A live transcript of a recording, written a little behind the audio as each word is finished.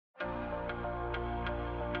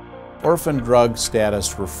Orphan drug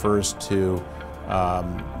status refers to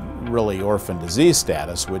really orphan disease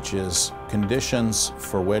status, which is conditions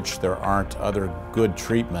for which there aren't other good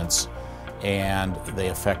treatments and they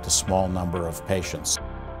affect a small number of patients.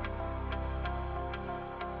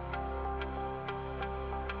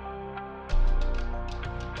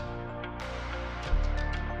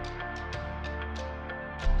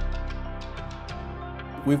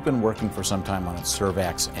 We've been working for some time on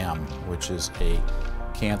SurVaxM, which is a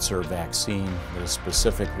cancer vaccine that is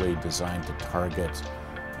specifically designed to target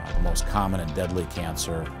the most common and deadly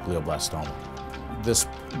cancer, glioblastoma. This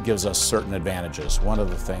gives us certain advantages. One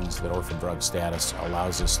of the things that orphan drug status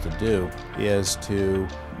allows us to do is to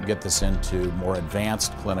get this into more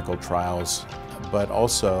advanced clinical trials, but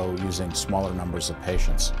also using smaller numbers of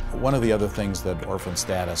patients. One of the other things that orphan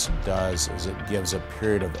status does is it gives a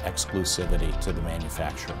period of exclusivity to the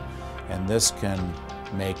manufacturer. And this can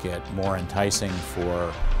make it more enticing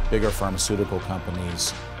for bigger pharmaceutical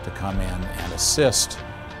companies to come in and assist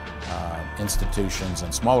institutions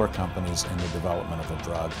and smaller companies in the development of a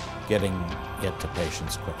drug, getting it to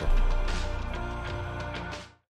patients quicker.